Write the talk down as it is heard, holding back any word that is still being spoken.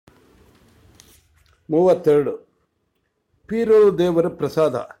32. ಪೀರಲು ದೇವರ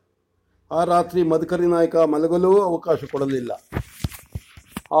ಪ್ರಸಾದ. ಆ ರಾತ್ರಿ ಮದಕರಿ ನಾಯಕ ಮಲಗಲೂ ಅವಕಾಶ ಕೊಡಲಿಲ್ಲ.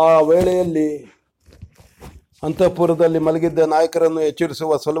 ಆ ವೇಳೆಯಲ್ಲಿ ಅಂತಃಪುರದಲ್ಲಿ ಮಲಗಿದ್ದ ನಾಯಕರನ್ನು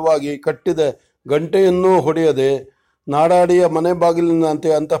ಎಚ್ಚರಿಸುವ ಸಲುವಾಗಿ ಕಟ್ಟಿದ ಗಂಟೆಯನ್ನೂ ಹೊಡೆಯದೆ ನಾಡಾಡಿಯ ಮನೆ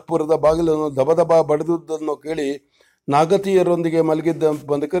ಬಾಗಿಲಿನಂತೆ ಅಂತಃಪುರದ ಬಾಗಿಲನ್ನು ದಬದಬ ಬಡಿದುದನ್ನು ಕೇಳಿ ನಾಗತಿಯರೊಂದಿಗೆ ಮಲಗಿದ್ದ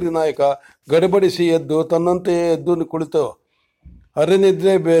ಮದಕರಿ ನಾಯಕ ಗಡಬಡಿಸಿ ಎದ್ದು ತನ್ನಂತೆಯೇ ಎದ್ದು ಕುಳಿತು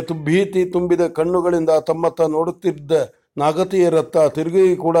ಅರೆನಿದ್ರೆ ಭೀತಿ ತುಂಬಿದ ಕಣ್ಣುಗಳಿಂದ ತಮ್ಮತ್ತ ನೋಡುತ್ತಿದ್ದ ನಾಗತಿಯರತ್ತ ತಿರುಗಿ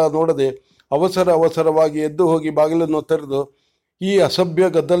ಕೂಡ ನೋಡದೆ ಅವಸರವಾಗಿ ಎದ್ದು ಹೋಗಿ ಬಾಗಿಲನ್ನು ತೆರೆದು ಈ ಅಸಭ್ಯ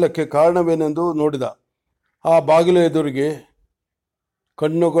ಗದ್ದಲಕ್ಕೆ ಕಾರಣವೇನೆಂದು ನೋಡಿದ. ಆ ಬಾಗಿಲು ಎದುರಿಗೆ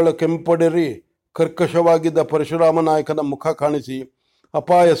ಕಣ್ಣುಗಳ ಕೆಂಪೊಡೆರಿ ಕರ್ಕಶವಾಗಿದ್ದ ಪರಶುರಾಮ ನಾಯಕನ ಮುಖ ಕಾಣಿಸಿ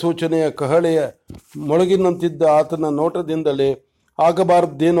ಅಪಾಯ ಸೂಚನೆಯ ಕಹಳೆಯ ಮೊಳಗಿನಂತಿದ್ದ ಆತನ ನೋಟದಿಂದಲೇ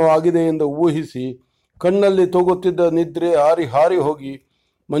ಆಗಬಾರದ್ದೇನೋ ಆಗಿದೆ ಎಂದು ಊಹಿಸಿ ಕಣ್ಣಲ್ಲಿ ತೂಗುತ್ತಿದ್ದ ನಿದ್ರೆ ಹಾರಿ ಹೋಗಿ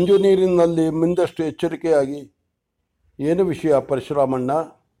ಮಂಜು ನೀರಿನಲ್ಲಿ ಮಿಂದಷ್ಟು ಎಚ್ಚರಿಕೆಯಾಗಿ, ಏನು ವಿಷಯ ಪರಶುರಾಮಣ್ಣ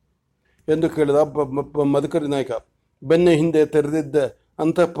ಎಂದು ಕೇಳಿದ ಮದಕರಿ ನಾಯಕ. ಬೆನ್ನ ಹಿಂದೆ ತೆರೆದಿದ್ದ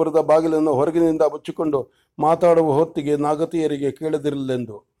ಅಂತಃಪುರದ ಬಾಗಿಲನ್ನು ಹೊರಗಿನಿಂದ ಮುಚ್ಚಿಕೊಂಡು ಮಾತಾಡುವ ಹೊತ್ತಿಗೆ ನಾಗತಿಯರಿಗೆ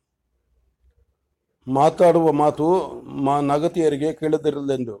ಕೇಳದಿರಲೆಂದು. ನಾಗತಿಯರಿಗೆ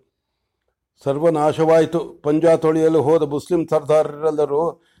ಕೇಳದಿರಲೆಂದು. ಸರ್ವನಾಶವಾಯಿತು. ಪಂಜಾ ತೊಳೆಯಲು ಹೋದ ಮುಸ್ಲಿಂ ಸರ್ದಾರರೆಲ್ಲರೂ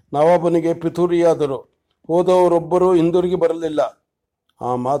ನವಾಬನಿಗೆ ಪಿತೂರಿಯಾದರು. ಹೋದವರೊಬ್ಬರೂ ಹಿಂದಿರುಗಿ ಬರಲಿಲ್ಲ. ಆ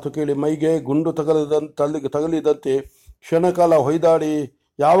ಮಾತು ಕೇಳಿ ಮೈಗೆ ಗುಂಡು ತಗಲಿದಂತೆ ಕ್ಷಣಕಾಲ ಹೊಯ್ದಾಡಿ,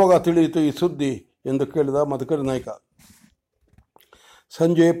 ಯಾವಾಗ ತಿಳಿಯಿತು ಈ ಸುದ್ದಿ ಎಂದು ಕೇಳಿದ ಮದಕರಿ ನಾಯಕ.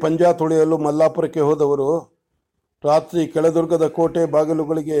 ಸಂಜೆ ಪಂಜಾ ತೊಳೆಯಲು ಮಲ್ಲಾಪುರಕ್ಕೆ ಹೋದವರು ರಾತ್ರಿ ಕೆಳದುರ್ಗದ ಕೋಟೆ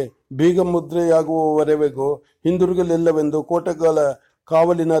ಬಾಗಿಲುಗಳಿಗೆ ಬೀಗ ಮುದ್ರೆಯಾಗುವವರೆಗೂ ಹಿಂದಿರುಗಲಿಲ್ಲವೆಂದು ಕೋಟೆಗಳ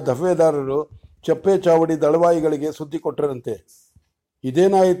ಕಾವಲಿನ ದಫೇದಾರರು ಚಪ್ಪೆ ಚಾವಡಿ ದಳವಾಯಿಗಳಿಗೆ ಸುದ್ದಿ ಕೊಟ್ಟರಂತೆ.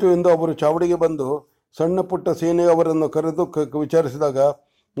 ಇದೇನಾಯಿತು ಎಂದು ಅವರು ಚಾವಡಿಗೆ ಬಂದು ಸಣ್ಣ ಪುಟ್ಟ ಸೇನೆಯವರನ್ನು ಕರೆದು ವಿಚಾರಿಸಿದಾಗ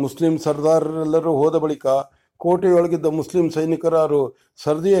ಮುಸ್ಲಿಂ ಸರ್ದಾರರೆಲ್ಲರೂ ಹೋದ ಬಳಿಕ ಕೋಟೆಯೊಳಗಿದ್ದ ಮುಸ್ಲಿಂ ಸೈನಿಕರಾರು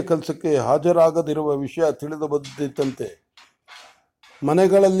ಸರ್ದಿಯ ಕೆಲಸಕ್ಕೆ ಹಾಜರಾಗದಿರುವ ವಿಷಯ ತಿಳಿದು ಬಂದಿತ್ತಂತೆ.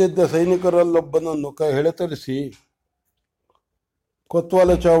 ಮನೆಗಳಲ್ಲಿದ್ದ ಸೈನಿಕರಲ್ಲೊಬ್ಬನನ್ನು ಹೆಳೆತರಿಸಿ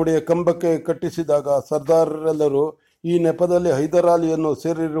ಕೊತ್ವಾಲ ಚಾವಡಿಯ ಕಂಬಕ್ಕೆ ಕಟ್ಟಿಸಿದಾಗ ಸರ್ದಾರರೆಲ್ಲರೂ ಈ ನೆಪದಲ್ಲಿ ಹೈದರಾಲಿಯನ್ನು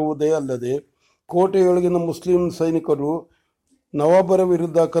ಸೇರಿರುವುದೇ ಅಲ್ಲದೆ ಕೋಟೆಯೊಳಗಿನ ಮುಸ್ಲಿಂ ಸೈನಿಕರು ನವಾಬರ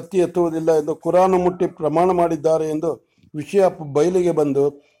ವಿರುದ್ಧ ಕತ್ತಿ ಎತ್ತುವುದಿಲ್ಲ ಎಂದು ಕುರಾನ್ ಮುಟ್ಟಿ ಪ್ರಮಾಣ ಮಾಡಿದ್ದಾರೆ ಎಂದು ವಿಷಯ ಬಯಲಿಗೆ ಬಂದು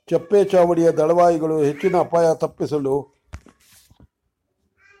ಚಪ್ಪೆ ಚಾವಡಿಯ ದಳವಾಯಿಗಳು ಹೆಚ್ಚಿನ ಅಪಾಯ ತಪ್ಪಿಸಲು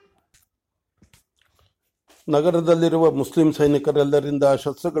ನಗರದಲ್ಲಿರುವ ಮುಸ್ಲಿಂ ಸೈನಿಕರೆಲ್ಲರಿಂದ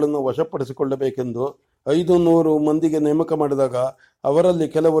ಶಸ್ತ್ರಗಳನ್ನು ವಶಪಡಿಸಿಕೊಳ್ಳಬೇಕೆಂದು 500 ಮಂದಿಗೆ ನೇಮಕ ಮಾಡಿದಾಗ ಅವರಲ್ಲಿ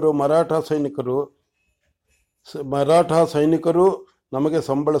ಕೆಲವರು ಮರಾಠ ಸೈನಿಕರು ನಮಗೆ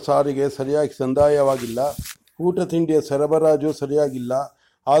ಸಂಬಳ ಸಾರಿಗೆ ಸರಿಯಾಗಿ ಸಂದಾಯವಾಗಿಲ್ಲ, ಊಟ ತಿಂಡಿಯ ಸರಬರಾಜು ಸರಿಯಾಗಿಲ್ಲ,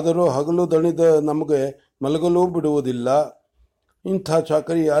 ಆದರೂ ಹಗಲು ದಣಿದ ನಮಗೆ ಮಲಗಲೂ ಬಿಡುವುದಿಲ್ಲ, ಇಂಥ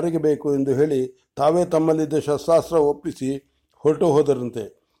ಚಾಕರಿ ಯಾರಿಗೆ ಬೇಕು ಎಂದು ಹೇಳಿ ತಾವೇ ತಮ್ಮಲ್ಲಿದ್ದ ಶಸ್ತ್ರಾಸ್ತ್ರ ಒಪ್ಪಿಸಿ ಹೊರಟು ಹೋದರಂತೆ.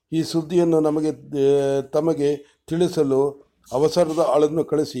 ಈ ಸುದ್ದಿಯನ್ನು ತಮಗೆ ತಿಳಿಸಲು ಅವಸರದ ಆಳನ್ನು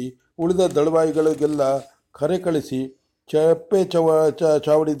ಕಳಿಸಿ ಉಳಿದ ದಳವಾಯಿಗಳಿಗೆಲ್ಲ ಕರೆ ಕಳಿಸಿ ಚಪ್ಪೆ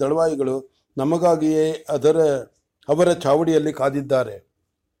ಚಾವಡಿ ದಳವಾಯಿಗಳು ನಮಗಾಗಿಯೇ ಅವರ ಚಾವಡಿಯಲ್ಲಿ ಕಾದಿದ್ದಾರೆ.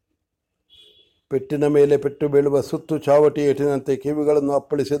 ಪೆಟ್ಟಿನ ಮೇಲೆ ಪೆಟ್ಟು ಬೀಳುವ ಸುತ್ತು ಚಾವಟಿ ಏಟಿನಂತೆ ಕಿವಿಗಳನ್ನು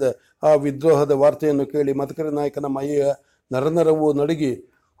ಅಪ್ಪಳಿಸಿದ ಆ ವಿದ್ರೋಹದ ವಾರ್ತೆಯನ್ನು ಕೇಳಿ ಮದಕರಿ ನಾಯಕನ ಮೈಯ ನರನರವು ನಡುಗಿ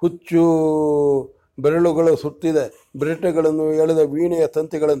ಹುಚ್ಚು ಬೆರಳುಗಳು ಸುತ್ತಿದ ಬಿರಟೆಗಳನ್ನು ಎಳೆದ ವೀಣೆಯ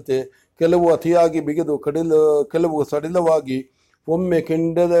ತಂತಿಗಳಂತೆ ಕೆಲವು ಅತಿಯಾಗಿ ಬಿಗಿದು ಕೆಲವು ಸಡಿಲವಾಗಿ ಒಮ್ಮೆ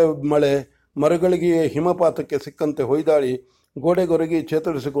ಕೆಂಡದ ಮಳೆ ಮರಗಳಿಗೆ ಹಿಮಪಾತಕ್ಕೆ ಸಿಕ್ಕಂತೆ ಹೊಯ್ದಾಡಿ ಗೋಡೆಗೊರಗಿ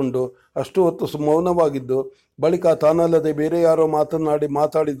ಚೇತರಿಸಿಕೊಂಡು ಅಷ್ಟು ಹೊತ್ತು ಮೌನವಾಗಿದ್ದು ಬಳಿಕ ತಾನಲ್ಲದೆ ಬೇರೆ ಯಾರೋ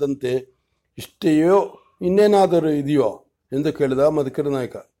ಮಾತಾಡಿದಂತೆ ಇಷ್ಟೆಯೋ ಇನ್ನೇನಾದರೂ ಇದೆಯೋ ಎಂದು ಕೇಳಿದ ಮದಕರಿ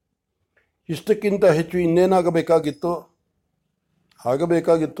ನಾಯಕ. ಇಷ್ಟಕ್ಕಿಂತ ಹೆಚ್ಚು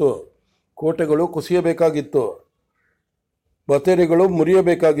ಆಗಬೇಕಾಗಿತ್ತು. ಕೋಟೆಗಳು ಕುಸಿಯಬೇಕಾಗಿತ್ತು, ಬತೆರೆಗಳು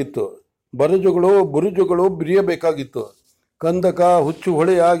ಮುರಿಯಬೇಕಾಗಿತ್ತು, ಬುರುಜುಗಳು ಬಿರಿಯಬೇಕಾಗಿತ್ತು, ಕಂದಕ ಹುಚ್ಚು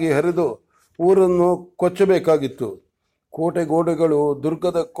ಹೊಳೆಯಾಗಿ ಹರಿದು ಊರನ್ನು ಕೊಚ್ಚಬೇಕಾಗಿತ್ತು, ಕೋಟೆ ಗೋಡೆಗಳು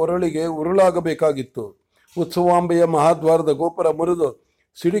ದುರ್ಗದ ಕೊರಳಿಗೆ ಉರುಳಾಗಬೇಕಾಗಿತ್ತು, ಉತ್ಸವಾಂಬೆಯ ಮಹಾದ್ವಾರದ ಗೋಪುರ ಮುರಿದು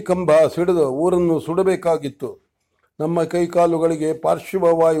ಸಿಡಿಕಂಬ ಸಿಡಿದು ಊರನ್ನು ಸುಡಬೇಕಾಗಿತ್ತು, ನಮ್ಮ ಕೈಕಾಲುಗಳಿಗೆ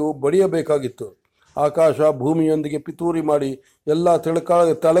ಪಾರ್ಶ್ವವಾಯು ಬಡಿಯಬೇಕಾಗಿತ್ತು, ಆಕಾಶ ಭೂಮಿಯೊಂದಿಗೆ ಪಿತೂರಿ ಮಾಡಿ ಎಲ್ಲ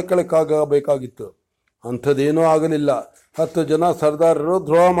ತಲೆಕೆಳಕಾಗಬೇಕಾಗಿತ್ತು. ಅಂಥದ್ದೇನೂ ಆಗಲಿಲ್ಲ. 10 ಜನ ಸರ್ದಾರರು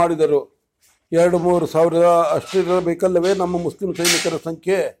ದ್ರೋಹ ಮಾಡಿದರು. 2-3 ಸಾವಿರ ಅಷ್ಟಿರಬೇಕಲ್ಲವೇ ನಮ್ಮ ಮುಸ್ಲಿಂ ಸೈನಿಕರ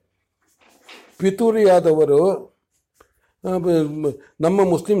ಸಂಖ್ಯೆ. ಪಿತೂರಿಯಾದವರು ನಮ್ಮ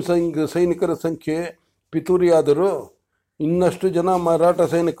ಮುಸ್ಲಿಂ ಸೈನಿಕರ ಸಂಖ್ಯೆ ಪಿತೂರಿಯಾದರು. ಇನ್ನಷ್ಟು ಜನ ಮರಾಠ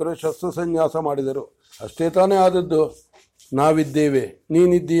ಸೈನಿಕರು ಶಸ್ತ್ರಸನ್ಯಾಸ ಮಾಡಿದರು. ಅಷ್ಟೇ ತಾನೇ ಆದದ್ದು. ನಾವಿದ್ದೇವೆ,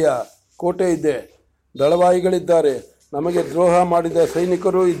 ನೀನಿದ್ದೀಯಾ, ಕೋಟೆ ಇದೆ, ದಳವಾಯಿಗಳಿದ್ದಾರೆ, ನಮಗೆ ದ್ರೋಹ ಮಾಡಿದ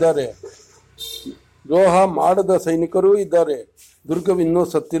ಸೈನಿಕರೂ ಇದ್ದಾರೆ. ದ್ರೋಹ ಮಾಡದ ಸೈನಿಕರೂ ಇದ್ದಾರೆ. ದುರ್ಗವಿನ್ನೂ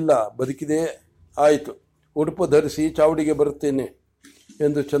ಸತ್ತಿಲ್ಲ, ಬದುಕಿದೆ. ಆಯಿತು, ಉಡುಪು ಧರಿಸಿ ಚಾವಡಿಗೆ ಬರುತ್ತೇನೆ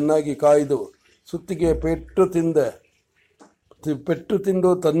ಎಂದು ಚೆನ್ನಾಗಿ ಕಾಯ್ದು ಸುತ್ತಿಗೆ ಪೆಟ್ಟು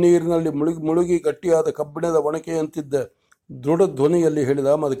ತಿಂದು ತಣ್ಣೀರಿನಲ್ಲಿ ಮುಳುಗಿ ಗಟ್ಟಿಯಾದ ಕಬ್ಬಿಣದ ಒಣಕೆಯಂತಿದ್ದ ದೃಢ ಧ್ವನಿಯಲ್ಲಿ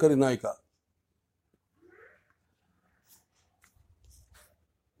ಹೇಳಿದ ಮದಕರಿ ನಾಯಕ.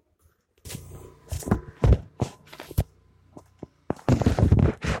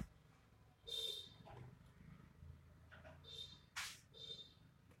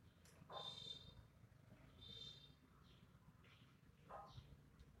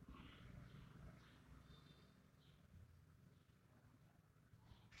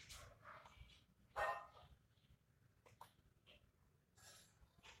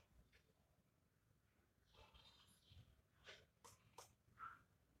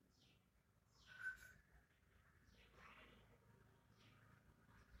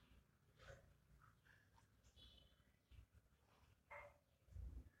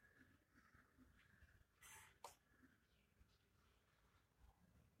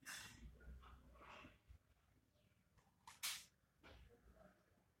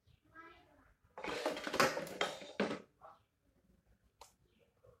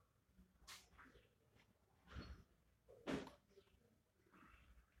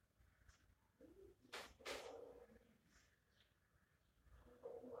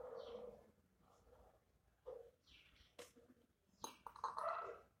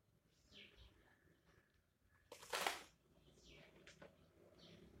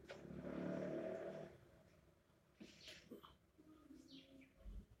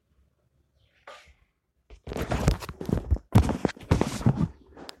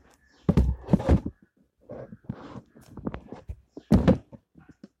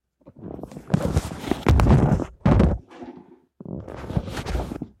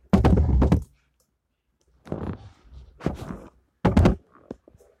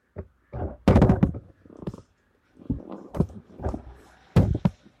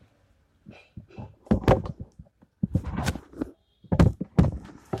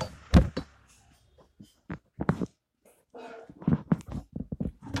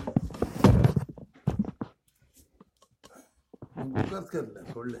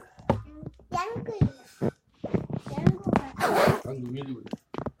 ಸೊಳ್ಳೆ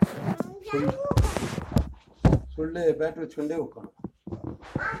ಸೊಳ್ಳೆ ಬ್ಯಾಟ್ರಿ ಹಚ್ಕೊಂಡೇ ಹೋಗೋಣ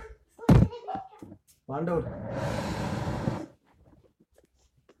ಪಾಂಡವ್ರು.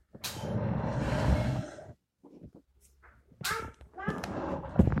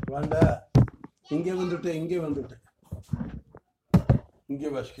 ಪಾಂಡ ಹಿಂಗೆ ಬಂದುಬಿಟ್ಟೆ ಹಿಂಗೆ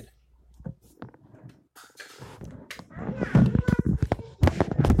ಬಾಷ್ಕಿರಿ.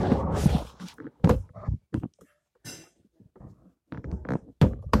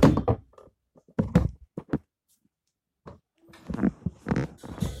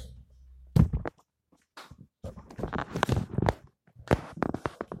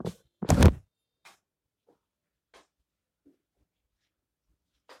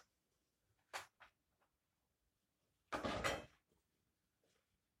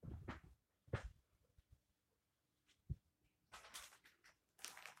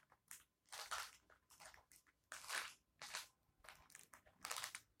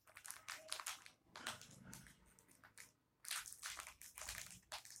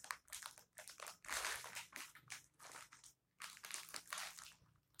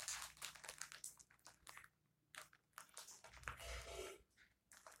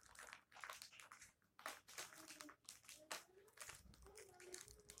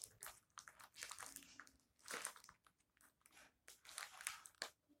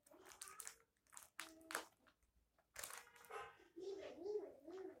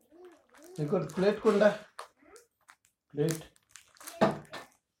 एक प्लेट कुंडा प्लेट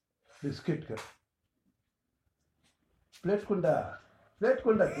बिस्किट का प्लेट कुंडा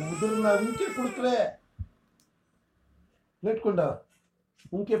उधर ना उनके कुड़कले प्लेट कुंडा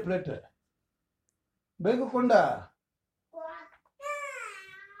उनके प्लेट बेगु कुंडा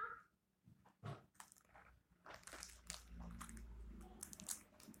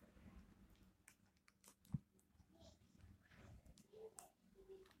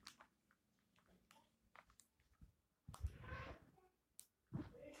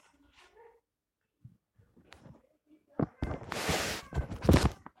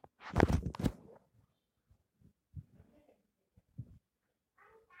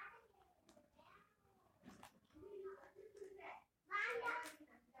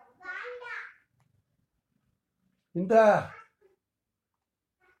इंदा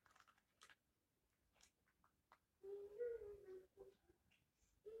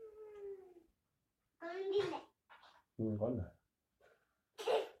ಕೊಂಡ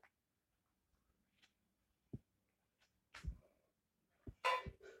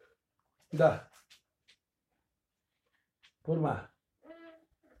Da. Purma.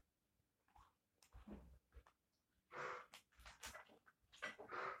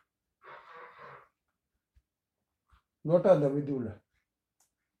 ನೋಟ ಅಲ್ಲ ವಿದ್ಯುಲ್ಲ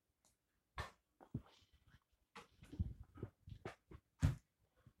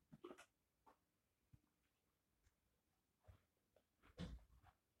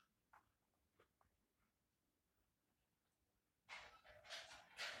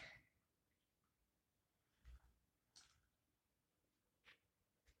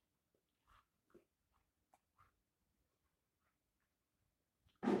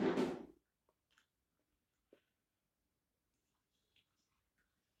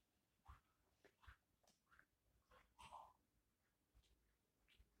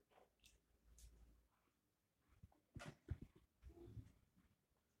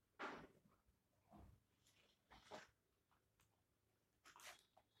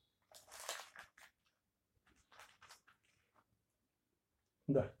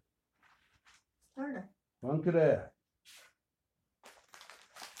Da. Ankire.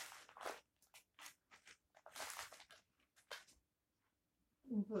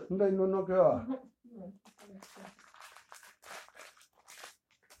 Da ಇನ್ನೊಂದು ನೋಡ್ಕೋ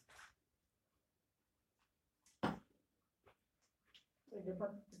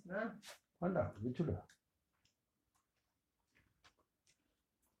ಅಂಡ ಬಿಚ್ಚುಡು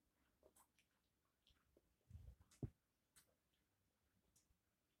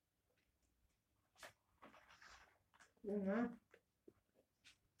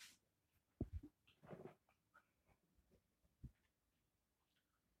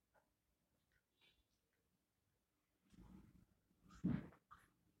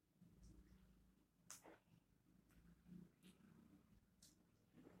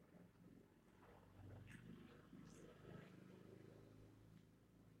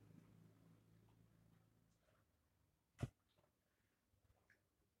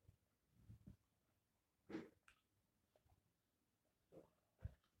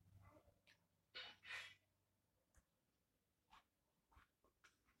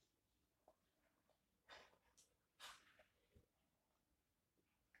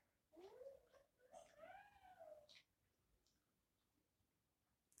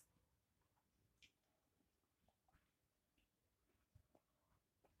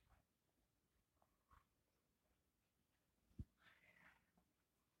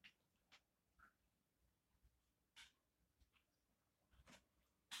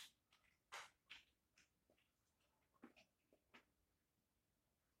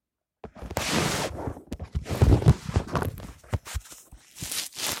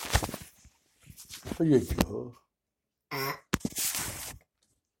ಅಯ್ಯೋ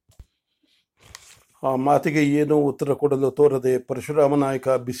ಆ ಮಾತಿಗೆ ಏನೂ ಉತ್ತರ ಕೊಡಲು ತೋರದೆ ಪರಶುರಾಮ ನಾಯಕ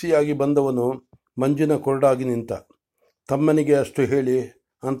ಬಿಸಿಯಾಗಿ ಬಂದವನು ಮಂಜಿನ ಕೊರಡಾಗಿ ನಿಂತ. ತಮ್ಮನಿಗೆ ಅಷ್ಟು ಹೇಳಿ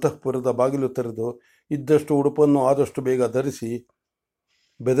ಅಂತಃಪುರದ ಬಾಗಿಲು ತೆರೆದು ಇದ್ದಷ್ಟು ಉಡುಪನ್ನು ಆದಷ್ಟು ಬೇಗ ಧರಿಸಿ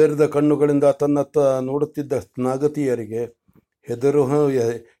ಬೆದರಿದ ಕಣ್ಣುಗಳಿಂದ ತನ್ನತ್ತ ನೋಡುತ್ತಿದ್ದ ನಾಗತಿಯರಿಗೆ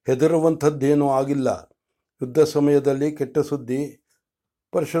ಹೆದರುವಂಥದ್ದೇನೂ ಆಗಿಲ್ಲ. ಯುದ್ಧ ಸಮಯದಲ್ಲಿ ಕೆಟ್ಟ ಸುದ್ದಿ,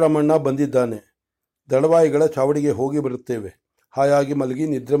 ಪರಶುರಾಮಣ್ಣ ಬಂದಿದ್ದಾನೆ, ದಳವಾಯಿಗಳ ಚಾವಡಿಗೆ ಹೋಗಿ ಬರುತ್ತೇವೆ, ಹಾಯಾಗಿ ಮಲಗಿ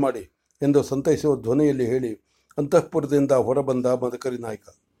ನಿದ್ರೆ ಮಾಡಿ ಎಂದು ಸಂತೈಸುವ ಧ್ವನಿಯಲ್ಲಿ ಹೇಳಿ ಅಂತಃಪುರದಿಂದ ಹೊರಬಂದ ಮದಕರಿ ನಾಯಕ.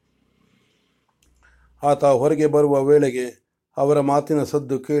 ಆತ ಹೊರಗೆ ಬರುವ ವೇಳೆಗೆ ಅವರ ಮಾತಿನ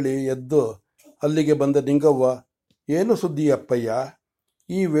ಸದ್ದು ಕೇಳಿ ಎದ್ದು ಅಲ್ಲಿಗೆ ಬಂದ ನಿಂಗವ್ವ, ಏನು ಸುದ್ದಿ ಅಪ್ಪಯ್ಯ,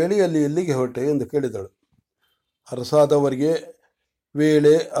 ಈ ವೇಳೆಯಲ್ಲಿ ಎಲ್ಲಿಗೆ ಹೊರಟೆ ಎಂದು ಕೇಳಿದಳು. ಅರಸಾದವರಿಗೆ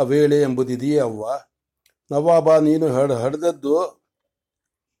ವೇಳೆ ಅವೇಳೆ ಎಂಬುದಿದೆಯೇ ಅವ್ವ, ನವಾಬ ನೀನು ಹಡೆದದ್ದು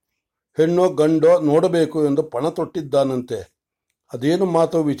ಹೆಣ್ಣೋ ಗಂಡೋ ನೋಡಬೇಕು ಎಂದು ಪಣ ತೊಟ್ಟಿದ್ದಾನಂತೆ, ಅದೇನು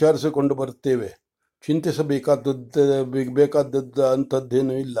ಮಾತು ವಿಚಾರಿಸಿಕೊಂಡು ಬರುತ್ತೇವೆ, ಚಿಂತಿಸಬೇಕಾದದ್ದ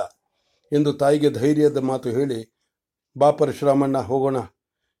ಅಂಥದ್ದೇನೂ ಇಲ್ಲ ಎಂದು ತಾಯಿಗೆ ಧೈರ್ಯದ ಮಾತು ಹೇಳಿ, ಬಾ ಪರಶುರಾಮಣ್ಣ ಹೋಗೋಣ,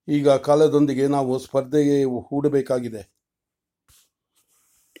 ಈಗ ಕಾಲದೊಂದಿಗೆ ನಾವು ಸ್ಪರ್ಧೆಗೆ ಹೂಡಬೇಕಾಗಿದೆ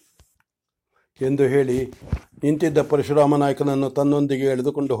ಎಂದು ಹೇಳಿ ನಿಂತಿದ್ದ ಪರಶುರಾಮ ನಾಯಕನನ್ನು ತನ್ನೊಂದಿಗೆ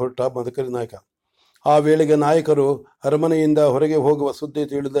ಎಳೆದುಕೊಂಡು ಹೊರಟ ಮದಕರಿ ನಾಯಕ. ಆ ವೇಳೆಗೆ ನಾಯಕರು ಅರಮನೆಯಿಂದ ಹೊರಗೆ ಹೋಗುವ ಸುದ್ದಿ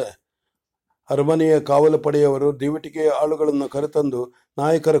ತಿಳಿದ ಅರಮನೆಯ ಕಾವಲು ಪಡೆಯವರು ದಿವಟಿಗೆ ಆಳುಗಳನ್ನು ಕರೆತಂದು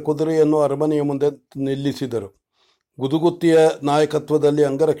ನಾಯಕರ ಕುದುರೆಯನ್ನು ಅರಮನೆಯ ಮುಂದೆ ನಿಲ್ಲಿಸಿದರು. ಗುದುಗುತ್ತಿಯ ನಾಯಕತ್ವದಲ್ಲಿ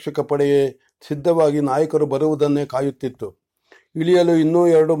ಅಂಗರಕ್ಷಕ ಪಡೆಯೇ ಸಿದ್ಧವಾಗಿ ನಾಯಕರು ಬರುವುದನ್ನೇ ಕಾಯುತ್ತಿತ್ತು. ಇಳಿಯಲು ಇನ್ನೂ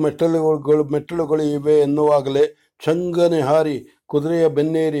 2 ಮೆಟ್ಟಲುಗಳು ಇವೆ ಎನ್ನುವಾಗಲೇ ಚಂಗನೆ ಹಾರಿ ಕುದುರೆಯ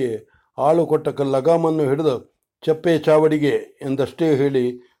ಬೆನ್ನೇರಿ ಆಳು ಕೊಟ್ಟ ಲಗಾಮನ್ನು ಹಿಡಿದು ಚಪ್ಪೆ ಚಾವಡಿಗೆ ಎಂದಷ್ಟೇ ಹೇಳಿ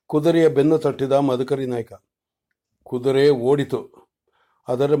ಕುದುರೆಯ ಬೆನ್ನು ತಟ್ಟಿದ ಮದಕರಿ ನಾಯಕ. ಕುದುರೆ ಓಡಿತು.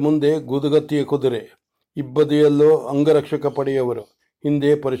 ಅದರ ಮುಂದೆ ಗುದುಗತ್ತಿಯ ಕುದುರೆ, ಇಬ್ಬದಿಯಲ್ಲೂ ಅಂಗರಕ್ಷಕ ಪಡೆಯವರು,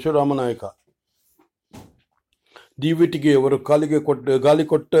 ಹಿಂದೆ ಪರಶುರಾಮ ನಾಯಕ. ದೀವಿಟಿಗೆಯವರು ಕಾಲಿಗೆ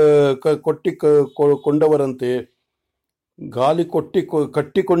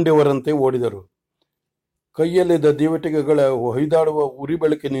ಕಟ್ಟಿಕೊಂಡವರಂತೆ ಓಡಿದರು. ಕೈಯಲ್ಲಿದ್ದ ದೀವಟಿಗೆಗಳ ಹೊಯ್ದಾಡುವ ಉರಿ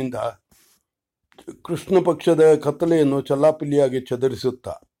ಬೆಳಕಿನಿಂದ ಕೃಷ್ಣ ಪಕ್ಷದ ಕತ್ತಲೆಯನ್ನು ಚಲ್ಲಾಪಿಲ್ಲಿಯಾಗಿ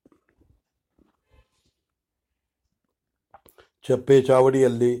ಚದುರಿಸುತ್ತಾ ಚಪ್ಪೆ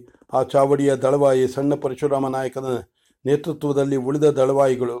ಚಾವಡಿಯಲ್ಲಿ ಆ ಚಾವಡಿಯ ದಳವಾಯಿ ಸಣ್ಣ ಪರಶುರಾಮ ನಾಯಕನ ನೇತೃತ್ವದಲ್ಲಿ ಉಳಿದ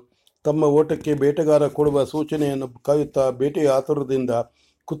ದಳವಾಯಿಗಳು ತಮ್ಮ ಓಟಕ್ಕೆ ಬೇಟೆಗಾರ ಕೊಡುವ ಸೂಚನೆಯನ್ನು ಕಾಯುತ್ತಾ ಬೇಟೆಯ ಆತುರದಿಂದ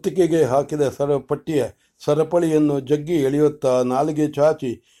ಕುತ್ತಿಗೆಗೆ ಹಾಕಿದ ಸರಪಳಿಯನ್ನು ಜಗ್ಗಿ ಎಳೆಯುತ್ತಾ ನಾಲಿಗೆ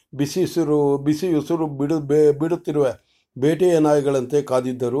ಚಾಚಿ ಬಿಸಿ ಉಸಿರು ಬಿಡುತ್ತಿರುವ ಬೇಟೆಯ ನಾಯಿಗಳಂತೆ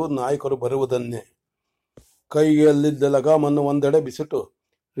ಕಾದಿದ್ದರು. ನಾಯಕರು ಬರುವುದನ್ನೇ. ಕೈಯಲ್ಲಿದ್ದ ಲಗಾಮನ್ನು ಒಂದೆಡೆ ಬಿಸಿಟು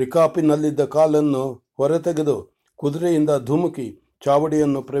ರಿಕಾಪಿನಲ್ಲಿದ್ದ ಕಾಲನ್ನು ಹೊರತೆಗೆದು ಕುದುರೆಯಿಂದ ಧುಮುಕಿ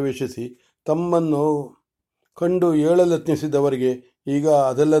ಚಾವಡಿಯನ್ನು ಪ್ರವೇಶಿಸಿ ತಮ್ಮನ್ನು ಕಂಡು ಏಳಲೆತ್ನಿಸಿದವರಿಗೆ ಈಗ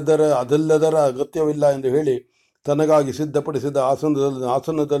ಅದೆಲ್ಲದರ ಅಗತ್ಯವಿಲ್ಲ ಎಂದು ಹೇಳಿ ತನಗಾಗಿ ಸಿದ್ಧಪಡಿಸಿದ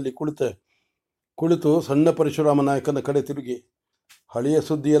ಆಸನದಲ್ಲಿ ಕುಳಿತು ಸಣ್ಣ ಪರಶುರಾಮ ನಾಯಕನ ಕಡೆ ತಿರುಗಿ, ಹಳೆಯ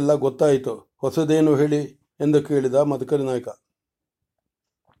ಸುದ್ದಿಯೆಲ್ಲ ಗೊತ್ತಾಯಿತು, ಹೊಸದೇನು ಹೇಳಿ ಎಂದು ಕೇಳಿದ ಮದಕರಿ ನಾಯಕ.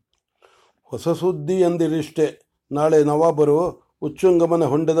 ಹೊಸ ಸುದ್ದಿ ಎಂದಿರಿಷ್ಟೇ. ನಾಳೆ ನವಾಬರು ಉಚ್ಚುಂಗಮನ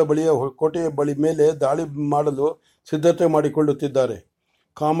ಹೊಂಡದ ಬಳಿಯ ಕೋಟೆಯ ಬಳಿ ಮೇಲೆ ದಾಳಿ ಮಾಡಲು ಸಿದ್ಧತೆ ಮಾಡಿಕೊಳ್ಳುತ್ತಿದ್ದಾರೆ.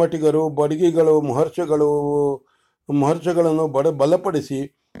 ಕಾಮಟಿಗರು ಬಡಗಿಗಳು ಮಹರ್ಷಗಳನ್ನು ಬಲಪಡಿಸಿ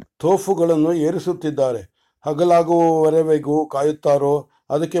ತೋಫುಗಳನ್ನು ಏರಿಸುತ್ತಿದ್ದಾರೆ. ಹಗಲಾಗುವವರೆಗೂ ಕಾಯುತ್ತಾರೋ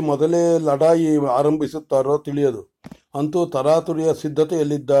ಅದಕ್ಕೆ ಮೊದಲೇ ಲಡಾಯಿ ಆರಂಭಿಸುತ್ತಾರೋ ತಿಳಿಯದು. ಅಂತೂ ತರಾತುರಿಯ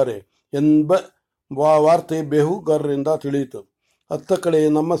ಸಿದ್ಧತೆಯಲ್ಲಿದ್ದಾರೆ ಎಂಬ ವಾರ್ತೆ ಬೇಹುಗಾರರಿಂದ ತಿಳಿಯಿತು. ಅತ್ತ ಕಡೆ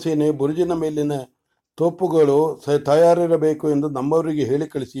ನಮ್ಮ ಸೇನೆ ಬುರುಜಿನ ಮೇಲಿನ ತೋಪುಗಳು ತಯಾರಿರಬೇಕು ಎಂದು ನಮ್ಮವರಿಗೆ ಹೇಳಿ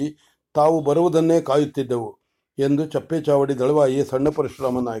ಕಳಿಸಿ ತಾವು ಬರುವುದನ್ನೇ ಕಾಯುತ್ತಿದ್ದೆವು ಎಂದು ಚಪ್ಪೆ ಚಾವಡಿ ದಳವಾಯಿ ಸಣ್ಣ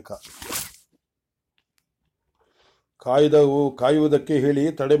ಪರಶುರಾಮ ನಾಯಕ. ಕಾಯುವುದಕ್ಕೆ ಹೇಳಿ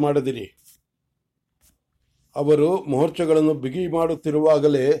ತಡೆ ಮಾಡದಿರಿ. ಅವರು ಮೋರ್ಚೆಗಳನ್ನು ಬಿಗಿ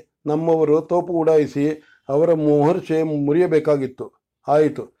ಮಾಡುತ್ತಿರುವಾಗಲೇ ನಮ್ಮವರು ತೋಪು ಉಡಾಯಿಸಿ ಅವರ ಮೋರ್ಚೆ ಮುರಿಯಬೇಕಾಗಿತ್ತು.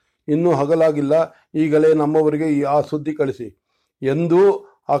 ಆಯಿತು, ಇನ್ನೂ ಹಗಲಾಗಿಲ್ಲ, ಈಗಲೇ ನಮ್ಮವರಿಗೆ ಆ ಸುದ್ದಿ ಕಳಿಸಿ. ಎಂದೂ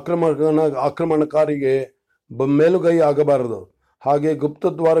ಆಕ್ರಮಣಕಾರಿಗೆ ಮೇಲುಗೈ ಆಗಬಾರದು. ಹಾಗೆ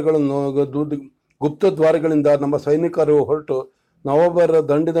ಗುಪ್ತದ್ವಾರಗಳಿಂದ ನಮ್ಮ ಸೈನಿಕರು ಹೊರಟು ನವಾಬರ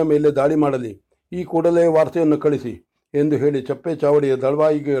ದಂಡಿನ ಮೇಲೆ ದಾಳಿ ಮಾಡಲಿ. ಈ ಕೂಡಲೇ ವಾರ್ತೆಯನ್ನು ಕಳಿಸಿ ಎಂದು ಹೇಳಿ ಚಪ್ಪೆ ಚಾವಡಿಯ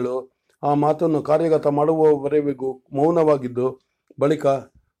ದಳವಾಯಿಗಳು ಆ ಮಾತನ್ನು ಕಾರ್ಯಗತ ಮಾಡುವವರೆಗೂ ಮೌನವಾಗಿದ್ದು, ಬಳಿಕ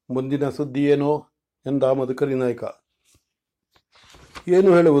ಮುಂದಿನ ಸುದ್ದಿ ಏನೋ ಎಂದ ಮದಕರಿ ನಾಯಕ. ಏನು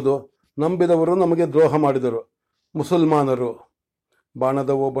ಹೇಳುವುದು? ನಂಬಿದವರು ನಮಗೆ ದ್ರೋಹ ಮಾಡಿದರು, ಮುಸಲ್ಮಾನರು.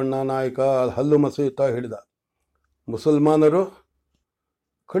 ಬಾಣದ ಓಬಣ್ಣ ನಾಯಕ ಹಲ್ಲು ಮಸೆಯುತ್ತಾ ಹೇಳಿದ. ಮುಸಲ್ಮಾನರು?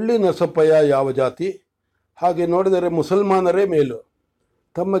 ಕಳ್ಳಿ ನರಸಪ್ಪಯ್ಯ ಯಾವ ಜಾತಿ? ಹಾಗೆ ನೋಡಿದರೆ ಮುಸಲ್ಮಾನರೇ ಮೇಲು.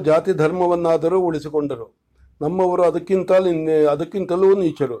 ತಮ್ಮ ಜಾತಿ ಧರ್ಮವನ್ನಾದರೂ ಉಳಿಸಿಕೊಂಡರು. ನಮ್ಮವರು ಅದಕ್ಕಿಂತಲೂ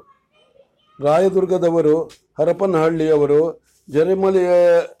ನೀಚರು. ರಾಯದುರ್ಗದವರು,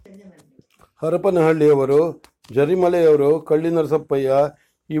 ಜರಿಮಲೆಯವರು, ಕಳ್ಳಿ ನರಸಪ್ಪಯ್ಯ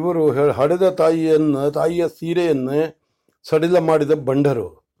ಇವರು ಹಡೆದ ತಾಯಿಯ ಸೀರೆಯನ್ನು ಸಡಿಲ ಮಾಡಿದ ಬಂಡರು.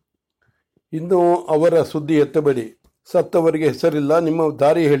 ಇನ್ನು ಅವರ ಸುದ್ದಿ ಎತ್ತಬೇಡಿ. ಸತ್ತವರಿಗೆ ಹೆಸರಿಲ್ಲ, ನಿಮ್ಮ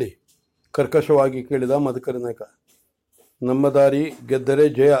ದಾರಿ ಹೇಳಿ ಕರ್ಕಶವಾಗಿ ಕೇಳಿದ ಮದಕರಿ ನಾಯಕ. ನಮ್ಮ ದಾರಿ ಗೆದ್ದರೆ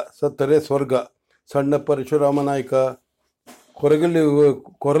ಜಯ, ಸತ್ತರೆ ಸ್ವರ್ಗ. ಸಣ್ಣ ಪರಶುರಾಮ ನಾಯಕ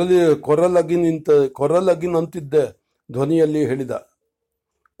ಕೊರಲಗಿನಂತಿದ್ದ ಧ್ವನಿಯಲ್ಲಿ ಹೇಳಿದ.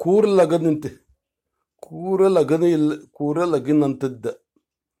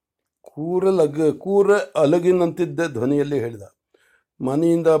 ಅಲಗಿನಂತಿದ್ದ ಧ್ವನಿಯಲ್ಲಿ ಹೇಳಿದ.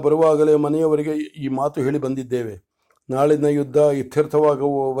 ಮನೆಯಿಂದ ಬರುವಾಗಲೇ ಮನೆಯವರಿಗೆ ಈ ಮಾತು ಹೇಳಿ ಬಂದಿದ್ದೇವೆ. ನಾಳಿನ ಯುದ್ಧ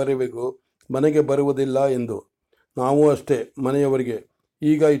ಇತ್ಯರ್ಥವಾಗುವವರೆಗೂ ಮನೆಗೆ ಬರುವುದಿಲ್ಲ ಎಂದು. ನಾವು ಅಷ್ಟೇ ಮನೆಯವರಿಗೆ,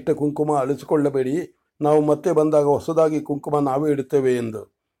 ಈಗ ಇಟ್ಟ ಕುಂಕುಮ ಅಳಿಸಿಕೊಳ್ಳಬೇಡಿ, ನಾವು ಮತ್ತೆ ಬಂದಾಗ ಹೊಸದಾಗಿ ಕುಂಕುಮ ನಾವೇ ಇಡುತ್ತೇವೆ ಎಂದು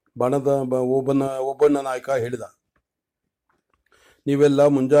ಬಾಣದ ಒಬ್ಬಣ್ಣ ನಾಯಕ ಹೇಳಿದ. ನೀವೆಲ್ಲ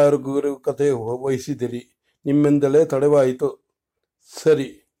ಮುಂಜಾಗರೂಕತೆ ವಹಿಸಿದಿರಿ, ನಿಮ್ಮಿಂದಲೇ ತಡವಾಯಿತು.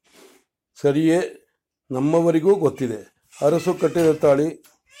 ಸರಿಯೇ, ನಮ್ಮವರಿಗೂ ಗೊತ್ತಿದೆ. ಅರಸು ಕಟ್ಟಿದ ತಾಳಿ,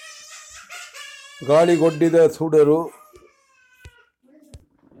 ಗಾಳಿಗೊಡ್ಡಿದ ಸುಡರು.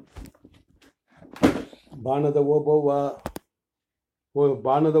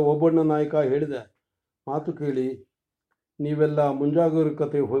 ಬಾಣದ ಒಬ್ಬಣ್ಣ ನಾಯಕ ಹೇಳಿದ ಮಾತು ಕೇಳಿ ನೀವೆಲ್ಲ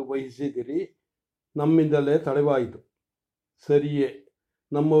ಮುಂಜಾಗರೂಕತೆ ವಹಿಸಿದಿರಿ, ನಮ್ಮಿಂದಲೇ ತಡವಾಯಿತು. ಸರಿಯೇ,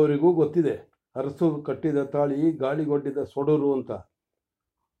 ನಮ್ಮವರಿಗೂ ಗೊತ್ತಿದೆ. ಅರಸು ಕಟ್ಟಿದ ತಾಳಿ, ಗಾಳಿಗೊಡ್ಡಿದ ಸೊಡರು ಅಂತ.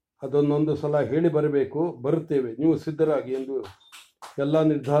 ಅದನ್ನೊಂದು ಸಲ ಹೇಳಿ ಬರುತ್ತೇವೆ, ನೀವು ಸಿದ್ಧರಾಗಿ ಎಂದು ಎಲ್ಲ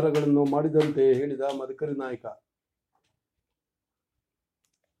ನಿರ್ಧಾರಗಳನ್ನು ಮಾಡಿದಂತೆ ಹೇಳಿದ ಮದಕರಿ ನಾಯಕ.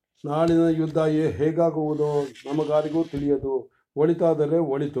 ನಾಳಿನ ಯುದ್ಧ ಹೇಗಾಗುವುದೋ ನಮಗಾರಿಗೂ ತಿಳಿಯದು. ಒಳಿತಾದರೆ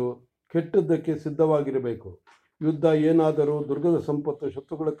ಒಳಿತು, ಕೆಟ್ಟದ್ದಕ್ಕೆ ಸಿದ್ಧವಾಗಿರಬೇಕು. ಯುದ್ಧ ಏನಾದರೂ ದುರ್ಗದ ಸಂಪತ್ತು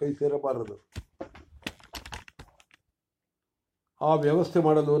ಶತ್ರುಗಳ ಕೈ ಸೇರಬಾರದು. ಆ ವ್ಯವಸ್ಥೆ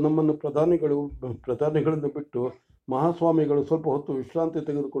ಮಾಡಲು ನಮ್ಮನ್ನು ಪ್ರಧಾನಿಗಳನ್ನು ಬಿಟ್ಟು ಮಹಾಸ್ವಾಮಿಗಳು ಸ್ವಲ್ಪ ಹೊತ್ತು ವಿಶ್ರಾಂತಿ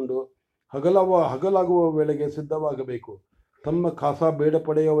ತೆಗೆದುಕೊಂಡು ಹಗಲಾಗುವ ವೇಳೆಗೆ ಸಿದ್ಧವಾಗಬೇಕು. ತಮ್ಮ ಖಾಸಾ ಬೇಡ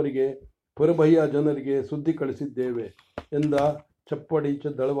ಪಡೆಯವರಿಗೆ, ಪುರಭಯ್ಯ ಜನರಿಗೆ ಸುದ್ದಿ ಕಳಿಸಿದ್ದೇವೆ ಎಂದ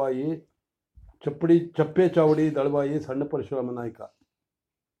ಚಪ್ಪೆ ಚಾವಡಿ ದಳವಾಯಿ ಸಣ್ಣ ಪರಶುರಾಮ ನಾಯ್ಕ.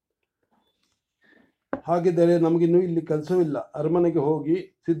 ಹಾಗಿದ್ದರೆ ನಮಗಿನ್ನೂ ಇಲ್ಲಿ ಕೆಲಸವಿಲ್ಲ, ಅರಮನೆಗೆ ಹೋಗಿ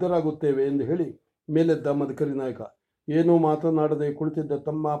ಸಿದ್ಧರಾಗುತ್ತೇವೆ ಎಂದು ಹೇಳಿ ಮೇಲೆದ್ದ ಮದಕರಿ ನಾಯಕ. ಏನೂ ಮಾತನಾಡದೆ ಕುಳಿತಿದ್ದ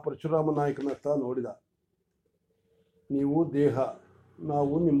ತಮ್ಮ ಪರಶುರಾಮ ನಾಯಕನತ್ತ ನೋಡಿದ. ನೀವು ದೇಹ,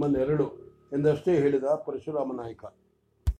 ನಾವು ನಿಮ್ಮ ನೆರಳು ಎಂದಷ್ಟೇ ಹೇಳಿದ ಪರಶುರಾಮ ನಾಯಕ.